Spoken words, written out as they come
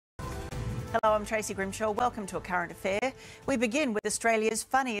Hello, I'm Tracy Grimshaw. Welcome to A Current Affair. We begin with Australia's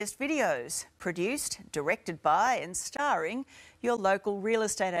funniest videos, produced, directed by and starring your local real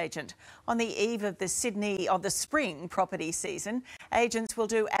estate agent. On the eve of the spring property season, agents will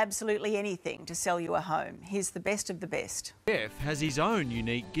do absolutely anything to sell you a home. Here's the best of the best. Geoff has his own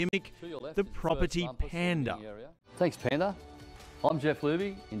unique gimmick, the property Panda. Thanks, Panda. I'm Geoff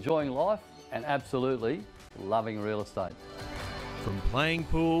Luby, enjoying life and absolutely loving real estate. From playing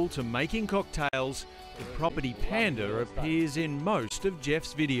pool to making cocktails, the property Panda appears in most of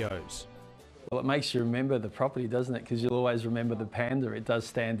Geoff's videos. Well, it makes you remember the property, doesn't it? Because you'll always remember the Panda. It does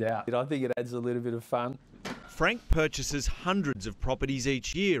stand out. I think it adds a little bit of fun. Frank purchases hundreds of properties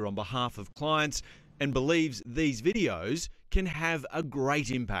each year on behalf of clients and believes these videos can have a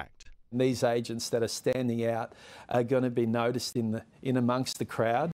great impact. These agents that are standing out are going to be noticed in amongst the crowd.